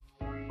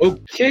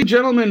Okay,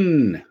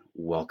 gentlemen,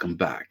 welcome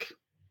back.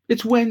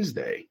 It's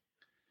Wednesday.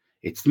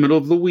 It's the middle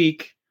of the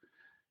week,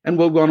 and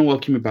we're going to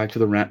welcome you back to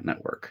the Rant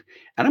Network.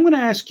 And I'm going to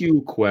ask you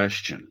a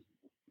question.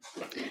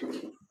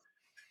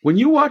 When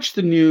you watch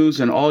the news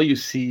and all you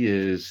see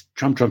is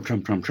Trump, Trump,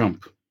 Trump, Trump,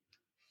 Trump,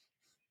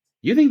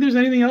 you think there's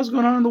anything else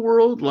going on in the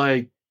world,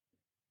 like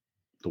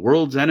the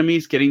world's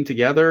enemies getting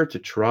together to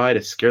try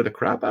to scare the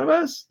crap out of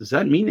us? Does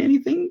that mean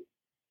anything?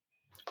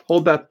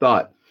 Hold that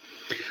thought.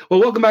 Well,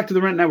 welcome back to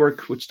the Rent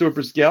Network with Stuart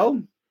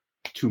Brisgell.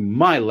 To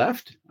my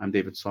left, I'm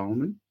David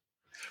Solomon.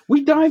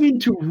 We dive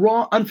into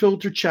raw,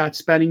 unfiltered chat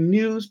spanning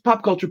news,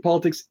 pop culture,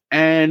 politics,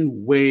 and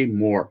way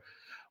more.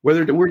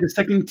 Whether we're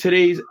dissecting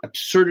today's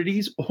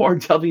absurdities or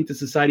delving into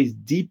society's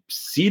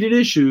deep-seated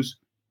issues,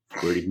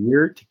 we're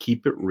here to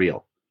keep it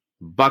real.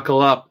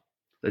 Buckle up.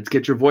 Let's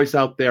get your voice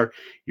out there.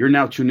 You're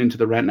now tuned into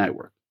the Rant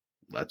Network.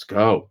 Let's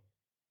go.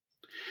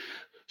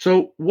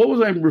 So what was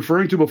I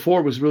referring to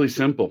before was really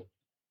simple.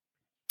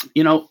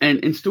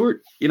 And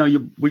Stuart,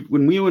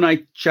 when you and I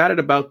chatted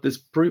about this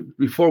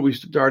before we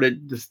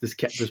started this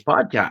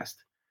podcast,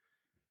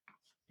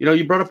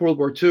 you brought up World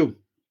War II,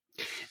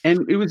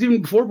 and it was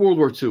even before World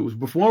War II. It was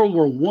before World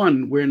War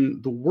One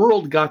when the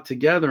world got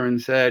together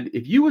and said,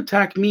 if you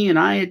attack me and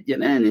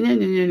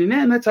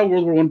and that's how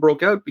World War One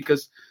broke out,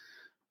 because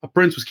a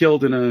prince was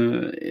killed in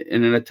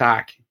an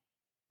attack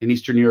in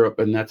Eastern Europe,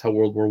 and that's how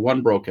World War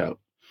One broke out.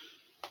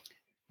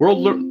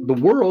 The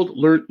world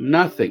learned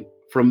nothing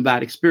from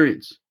that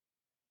experience.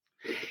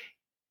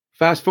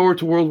 Fast forward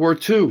to World War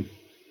II.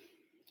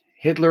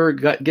 Hitler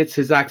gets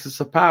his axis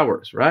of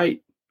powers,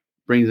 right?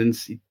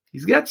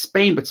 He's got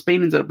Spain, but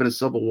Spain ends up in a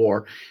civil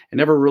war and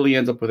never really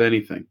ends up with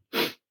anything.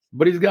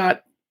 But he's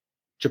got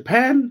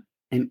Japan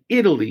and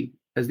Italy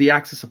as the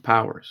axis of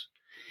powers.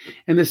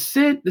 And the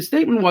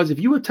statement was, if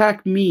you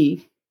attack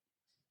me,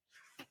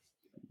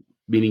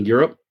 meaning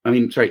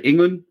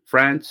England,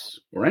 France,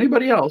 or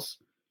anybody else,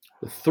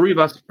 the three of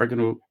us are going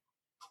to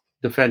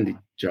defend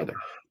each other.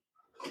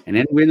 And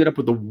then we ended up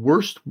with the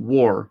worst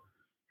war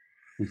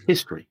in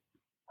history.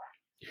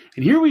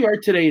 And here we are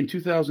today in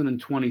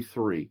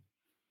 2023.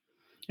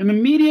 And the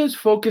media's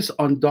focus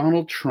on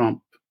Donald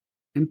Trump,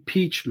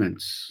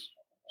 impeachments,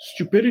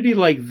 stupidity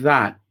like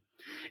that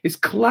is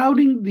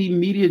clouding the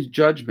media's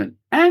judgment.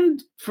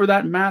 And for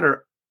that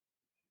matter,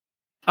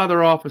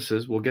 other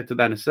offices, we'll get to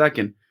that in a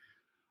second,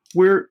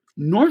 where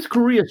North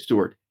Korea,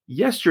 Stuart,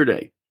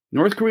 yesterday,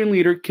 North Korean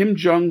leader Kim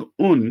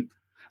Jong-un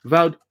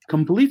vowed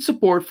complete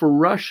support for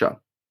Russia.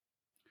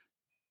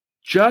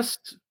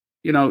 Just,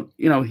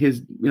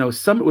 his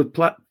summit with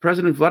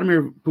President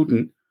Vladimir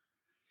Putin.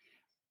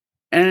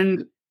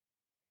 And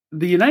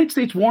the United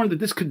States warned that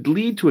this could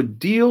lead to a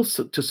deal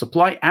to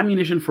supply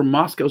ammunition for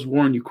Moscow's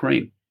war in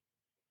Ukraine.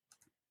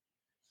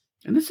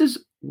 And this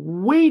is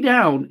way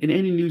down in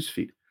any news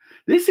feed.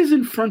 This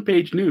isn't front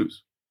page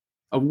news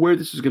of where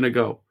this is going to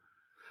go.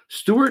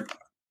 Stuart,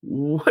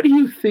 what do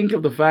you think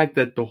of the fact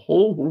that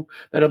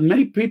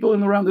many people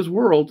around this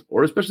world,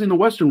 or especially in the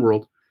Western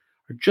world,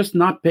 are just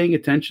not paying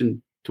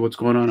attention to what's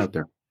going on out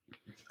there?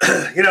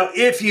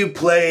 If you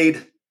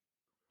played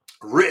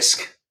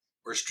Risk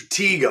or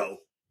Stratego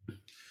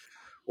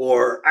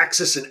or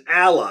Axis and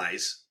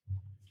Allies,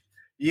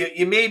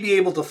 you may be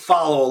able to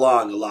follow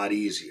along a lot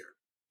easier.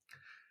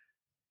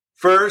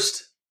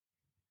 First,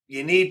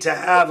 you need to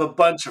have a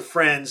bunch of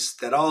friends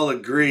that all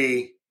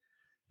agree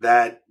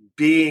that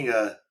being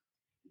a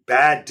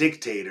bad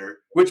dictator,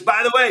 which,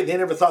 by the way, they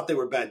never thought they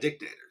were bad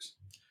dictators.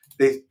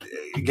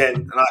 Again,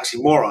 an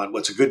oxymoron,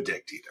 what's a good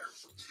dictator?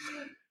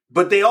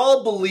 But they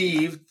all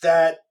believed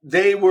that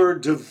they were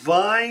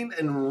divine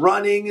and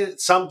running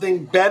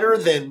something better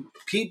than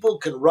people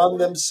can run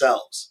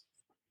themselves.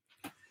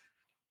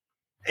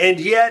 And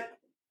yet,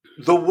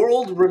 the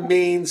world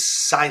remains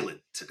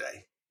silent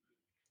today,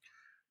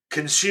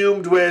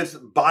 consumed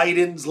with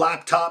Biden's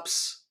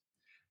laptops,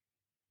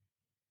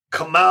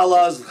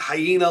 Kamala's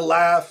hyena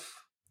laugh,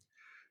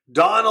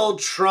 Donald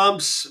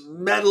Trump's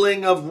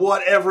meddling of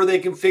whatever they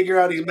can figure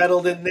out he's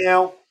meddled in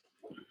now,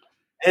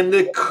 and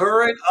the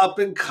current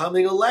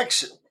up-and-coming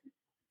election.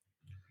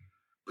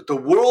 But the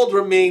world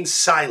remains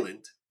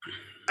silent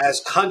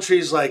as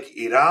countries like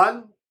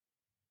Iran,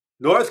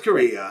 North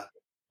Korea,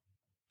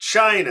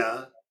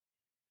 China,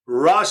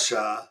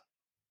 Russia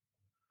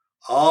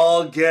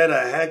all get a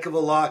heck of a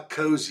lot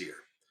cozier,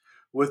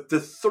 with the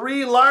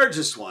three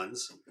largest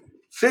ones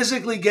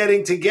physically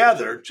getting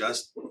together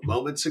just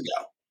moments ago.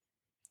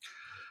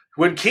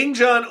 When Kim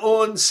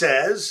Jong-un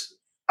says,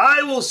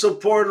 I will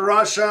support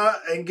Russia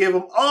and give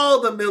them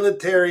all the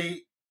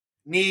military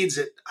needs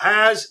it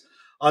has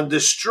on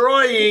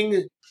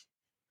destroying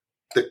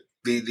the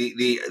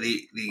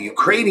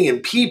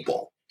Ukrainian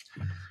people.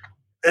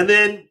 And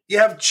then you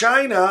have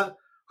China,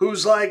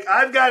 who's like,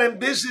 I've got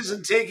ambitions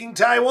in taking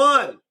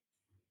Taiwan.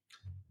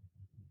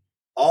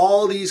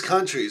 All these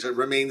countries have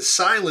remained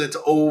silent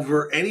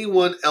over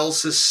anyone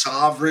else's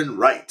sovereign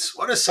rights.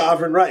 What are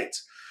sovereign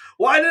rights?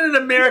 Why didn't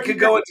America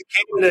go into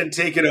Canada and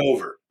take it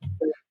over?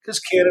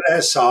 Because Canada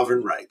has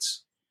sovereign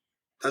rights.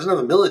 Doesn't have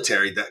a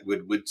military that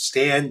would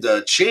stand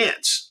a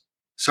chance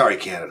Sorry,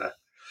 Canada.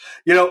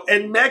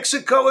 And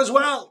Mexico as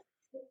well.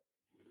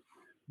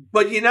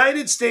 But the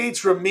United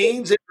States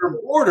remains at our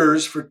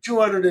borders for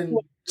 200 and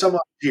some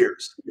odd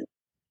years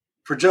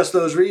for just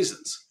those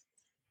reasons.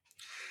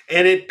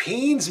 And it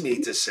pains me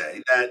to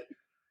say that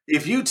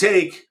if you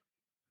take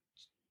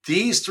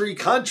these three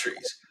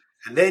countries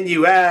and then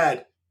you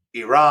add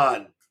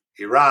Iran,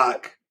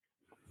 Iraq,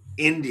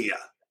 India,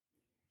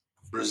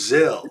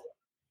 Brazil,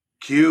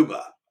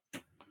 Cuba,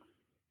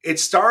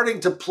 it's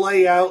starting to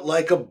play out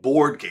like a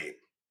board game.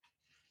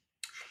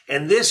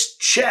 And this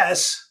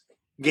chess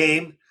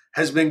game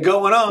has been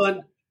going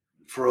on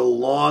for a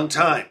long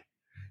time.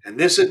 And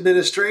this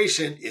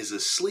administration is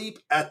asleep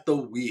at the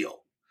wheel.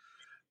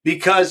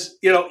 Because,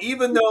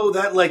 even though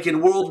that, like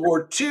in World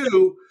War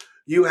II,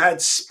 you had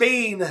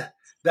Spain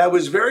that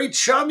was very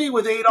chummy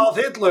with Adolf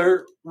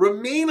Hitler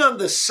remain on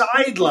the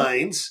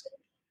sidelines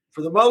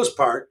for the most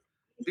part,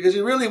 because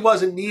he really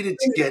wasn't needed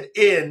to get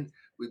in.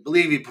 We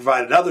believe he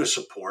provided other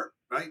support,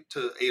 right,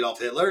 to Adolf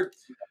Hitler.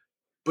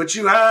 But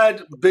you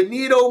had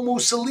Benito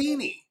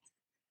Mussolini,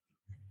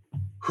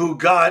 who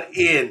got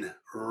in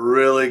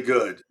really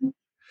good.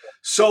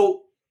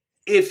 So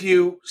if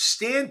you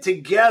stand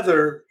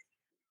together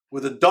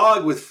with a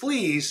dog with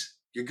fleas,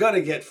 you're going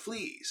to get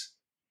fleas.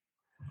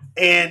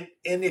 And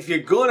if you're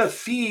going to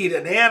feed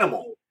an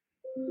animal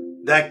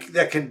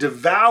that can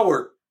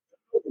devour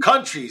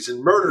countries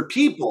and murder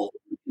people,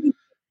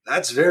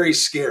 that's very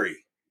scary.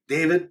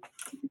 David,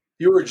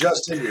 you were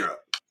just in Europe.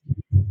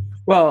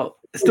 Well,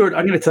 Stuart,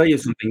 I'm going to tell you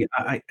something.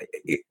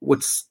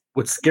 What's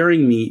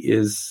scaring me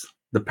is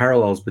the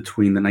parallels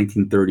between the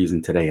 1930s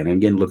and today. And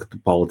again, look at the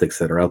politics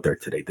that are out there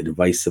today. We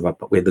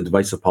had the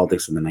divisive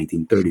politics in the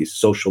 1930s.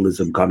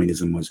 Socialism,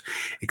 communism was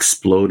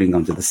exploding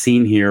onto the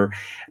scene here.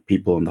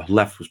 People on the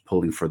left was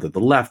pulling further to the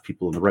left.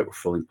 People on the right were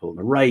pulling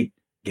the right,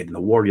 getting the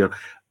war.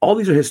 All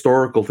these are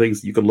historical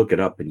things. You could look it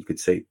up and you could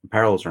say the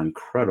parallels are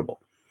incredible.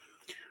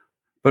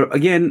 But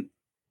again,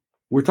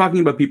 we're talking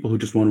about people who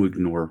just want to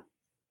ignore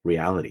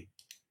reality.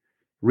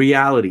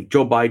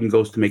 Joe Biden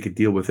goes to make a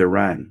deal with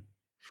Iran,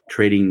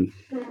 trading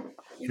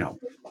a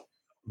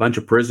bunch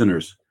of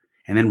prisoners,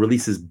 and then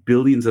releases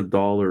billions of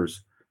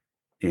dollars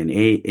in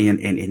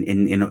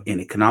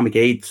economic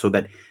aid so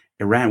that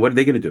Iran, what are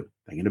they going to do?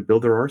 They're going to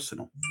build their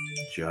arsenal,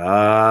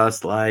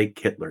 just like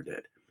Hitler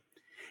did.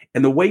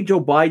 And the way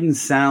Joe Biden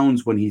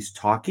sounds when he's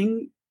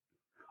talking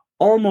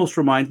almost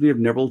reminds me of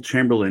Neville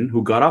Chamberlain,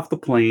 who got off the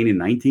plane in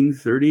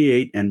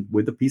 1938 and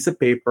with a piece of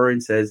paper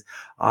and says,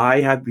 I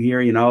have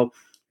here,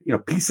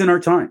 peace in our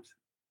times.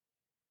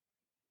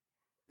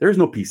 There is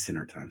no peace in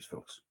our times,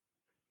 folks.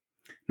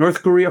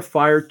 North Korea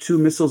fired 2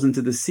 missiles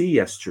into the sea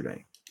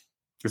yesterday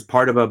as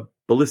part of a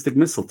ballistic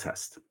missile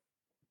test.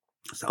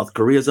 South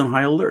Korea is on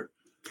high alert.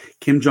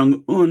 Kim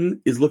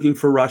Jong-un is looking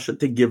for Russia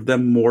to give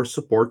them more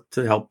support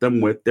to help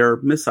them with their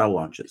missile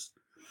launches.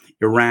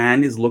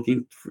 Iran is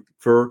looking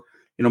for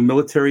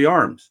military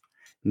arms,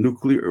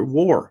 nuclear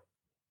war.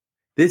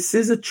 This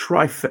is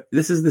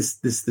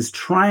this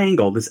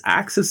triangle, this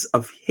axis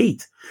of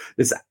hate,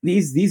 this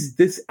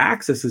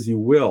axis, as you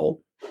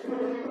will,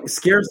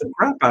 scares the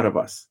crap out of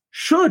us.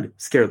 Should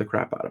scare the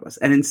crap out of us.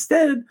 And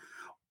instead,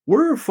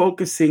 we're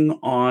focusing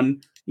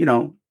on,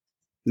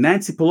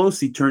 Nancy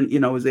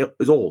Pelosi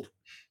is old.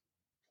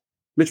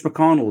 Mitch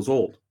McConnell is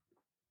old.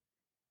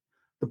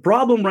 The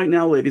problem right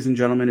now, ladies and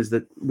gentlemen, is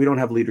that we don't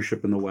have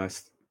leadership in the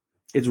West.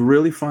 It's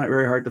really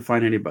very hard to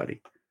find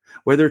anybody.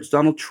 Whether it's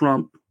Donald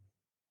Trump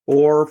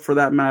or, for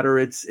that matter,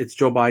 it's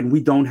Joe Biden, we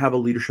don't have a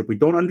leadership. We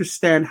don't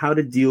understand how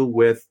to deal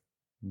with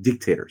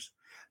dictators.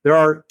 There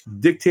are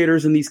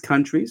dictators in these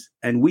countries,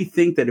 and we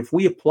think that if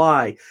we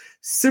apply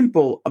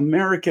simple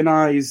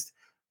Americanized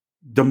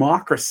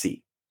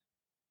democracy,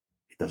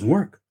 it doesn't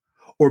work.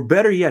 Or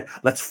better yet,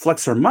 let's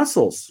flex our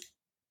muscles.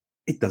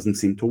 It doesn't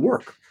seem to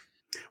work.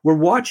 We're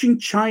watching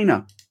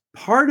China,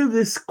 part of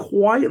this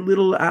quiet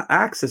little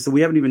axis that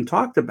we haven't even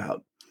talked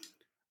about,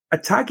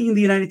 attacking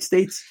the United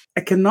States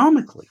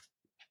economically.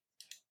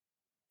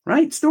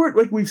 Right, Stuart?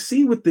 Like we've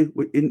seen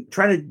in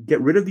trying to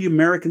get rid of the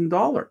American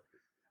dollar,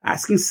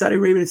 asking Saudi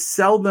Arabia to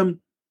sell them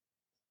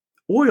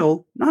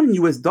oil, not in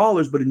US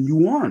dollars, but in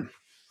yuan.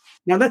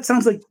 Now, that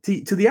sounds like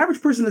to the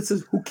average person that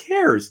says, who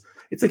cares?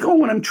 It's like,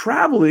 when I'm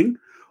traveling,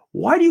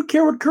 why do you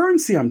care what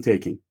currency I'm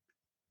taking?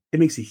 It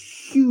makes a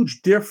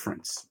huge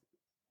difference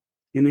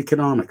in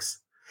economics.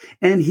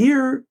 And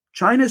here,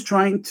 China is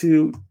trying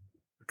to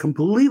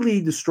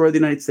completely destroy the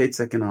United States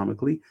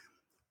economically.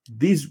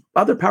 These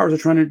other powers are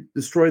trying to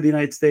destroy the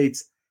United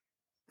States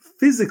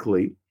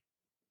physically,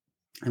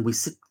 and we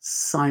sit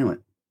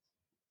silent.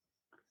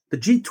 The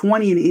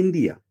G20 in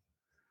India.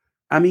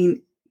 I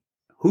mean,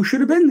 who should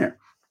have been there?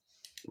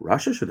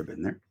 Russia should have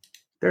been there.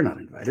 They're not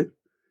invited.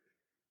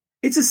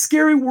 It's a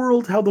scary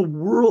world,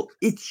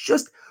 it's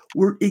just,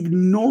 we're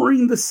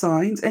ignoring the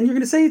signs, and you're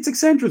going to say it's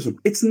eccentricism.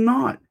 It's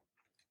not.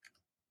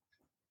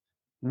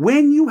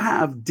 When you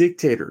have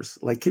dictators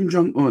like Kim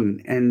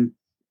Jong-un and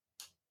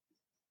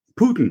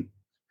Putin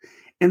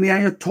and the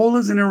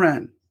Ayatollahs in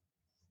Iran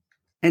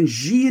and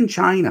Xi in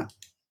China,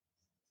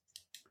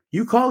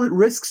 You call it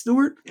risk,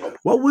 Stuart?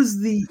 What was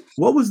the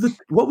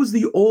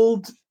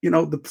old,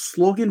 the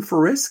slogan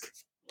for risk?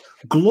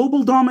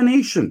 Global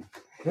domination.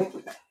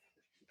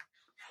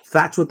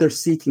 That's what they're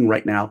seeking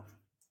right now.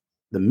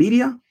 The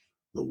media,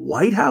 the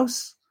White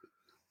House,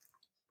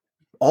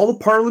 all the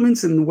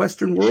parliaments in the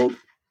Western world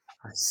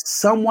are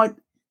somewhat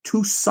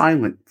too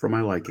silent for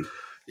my liking.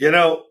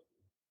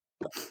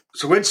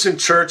 So Winston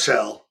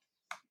Churchill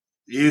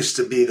used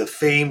to be the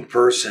famed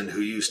person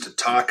who used to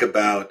talk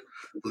about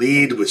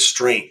lead with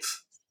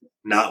strength,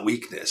 not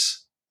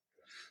weakness.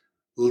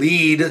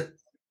 Lead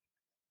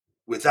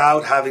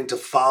without having to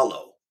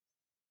follow.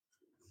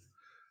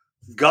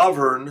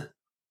 Govern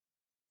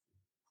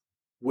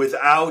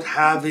without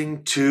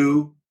having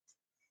to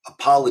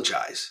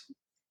apologize.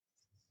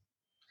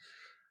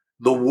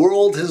 The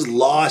world has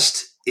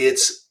lost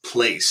its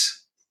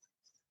place,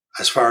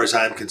 as far as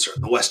I'm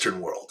concerned, the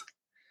Western world.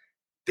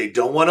 They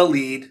don't want to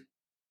lead.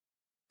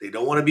 They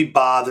don't want to be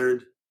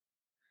bothered.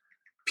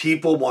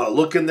 People want to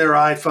look in their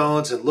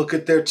iPhones and look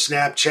at their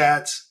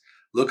Snapchats,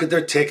 look at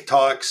their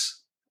TikToks.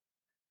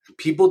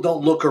 People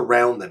don't look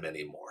around them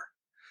anymore.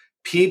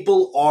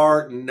 People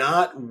are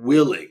not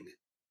willing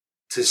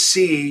to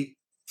see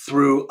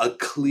through a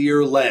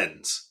clear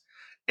lens.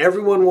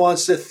 Everyone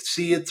wants to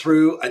see it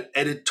through an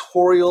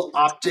editorial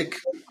optic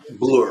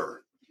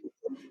blur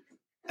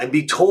and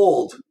be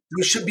told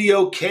you should be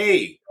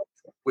okay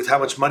with how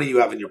much money you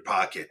have in your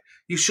pocket.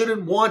 You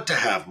shouldn't want to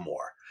have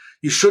more.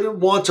 You shouldn't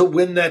want to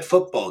win that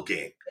football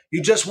game.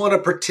 You just want to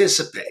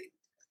participate.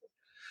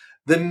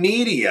 The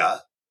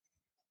media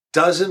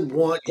doesn't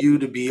want you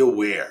to be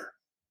aware.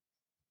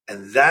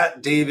 And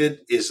that,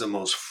 David, is the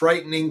most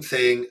frightening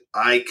thing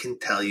I can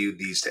tell you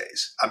these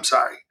days. I'm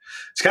sorry.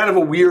 It's kind of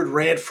a weird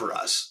rant for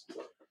us,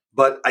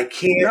 but I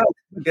can't,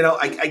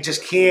 I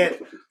just can't,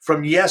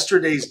 from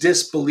yesterday's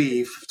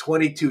disbelief,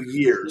 22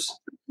 years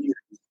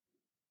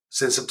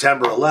since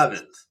September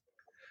 11th,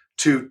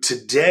 to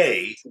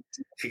today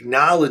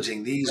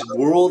acknowledging these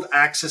world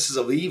axes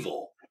of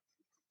evil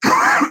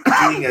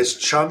being as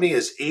chummy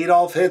as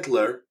Adolf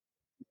Hitler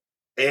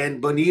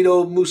and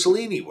Benito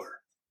Mussolini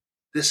were.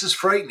 This is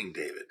frightening,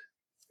 David.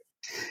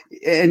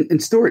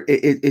 And Stuart,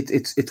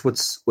 it's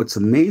what's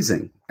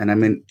amazing. And I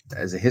mean,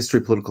 as a history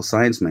political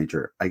science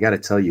major, I got to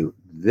tell you,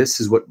 this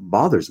is what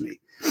bothers me.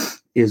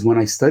 Is when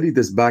I studied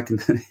this back in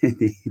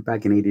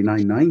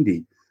 89,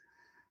 90,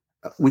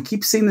 we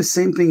keep seeing the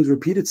same things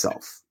repeat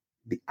itself.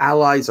 The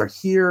allies are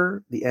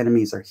here, the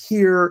enemies are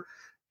here,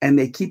 and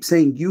they keep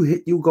saying,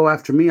 you go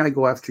after me, I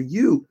go after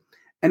you.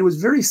 And it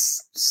was very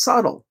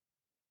subtle.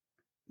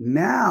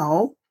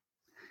 Now,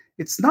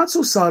 it's not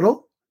so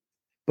subtle,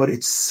 but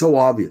it's so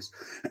obvious.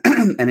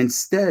 And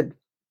instead,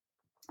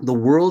 the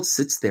world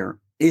sits there,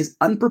 is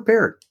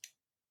unprepared.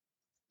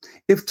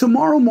 If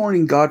tomorrow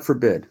morning, God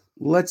forbid,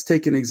 let's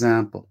take an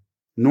example.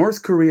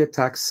 North Korea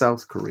attacks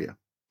South Korea,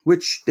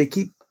 which they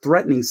keep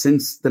threatening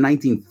since the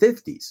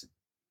 1950s.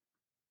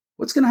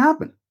 What's going to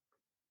happen?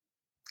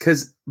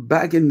 Because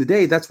back in the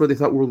day, that's where they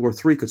thought World War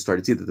III could start.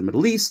 It's either the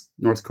Middle East,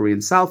 North Korea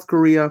and South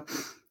Korea,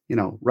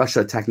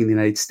 Russia attacking the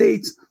United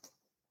States.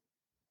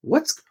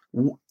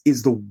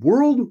 Is the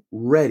world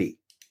ready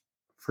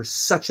for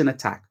such an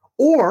attack?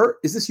 Or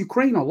is this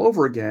Ukraine all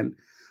over again,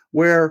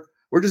 where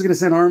we're just going to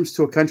send arms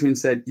to a country and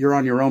said, you're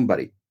on your own,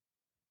 buddy?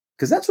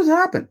 Because that's what's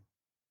happened.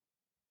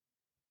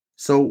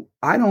 So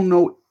I don't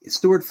know,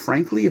 Stuart,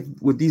 frankly, if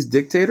with these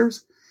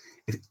dictators,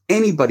 if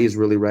anybody is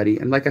really ready,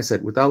 and like I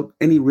said, without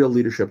any real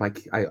leadership, I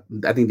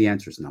think the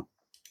answer is no.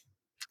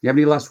 You have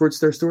any last words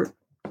there, Stuart?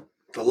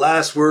 The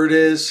last word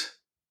is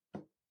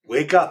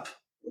wake up.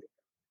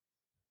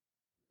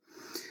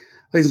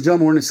 Ladies and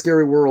gentlemen, we're in a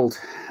scary world.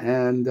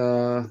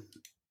 And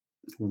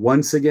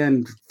once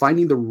again,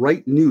 finding the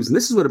right news. And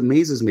this is what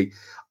amazes me.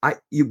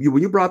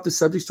 When you brought up the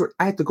subject, Stuart,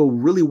 I had to go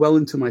really well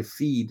into my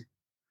feed.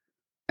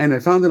 And I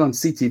found it on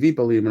CTV,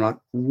 believe it or not,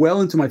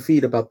 well into my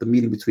feed about the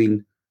meeting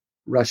between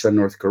Russia and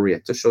North Korea.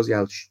 It just shows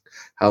you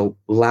how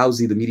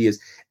lousy the media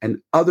is.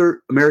 And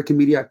other American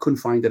media, I couldn't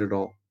find it at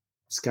all.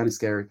 It's kind of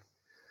scary.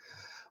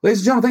 Ladies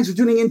and gentlemen, thanks for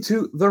tuning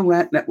into the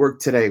Rant Network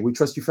today. We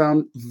trust you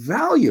found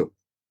value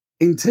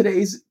in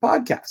today's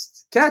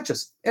podcast. Catch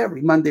us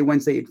every Monday,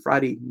 Wednesday, and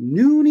Friday,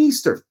 noon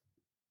Eastern.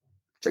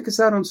 Check us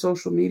out on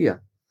social media.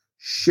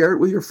 Share it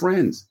with your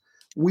friends.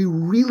 We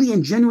really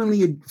and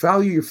genuinely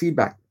value your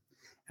feedback.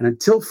 And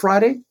until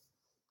Friday,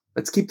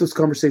 let's keep those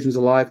conversations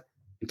alive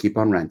and keep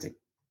on ranting.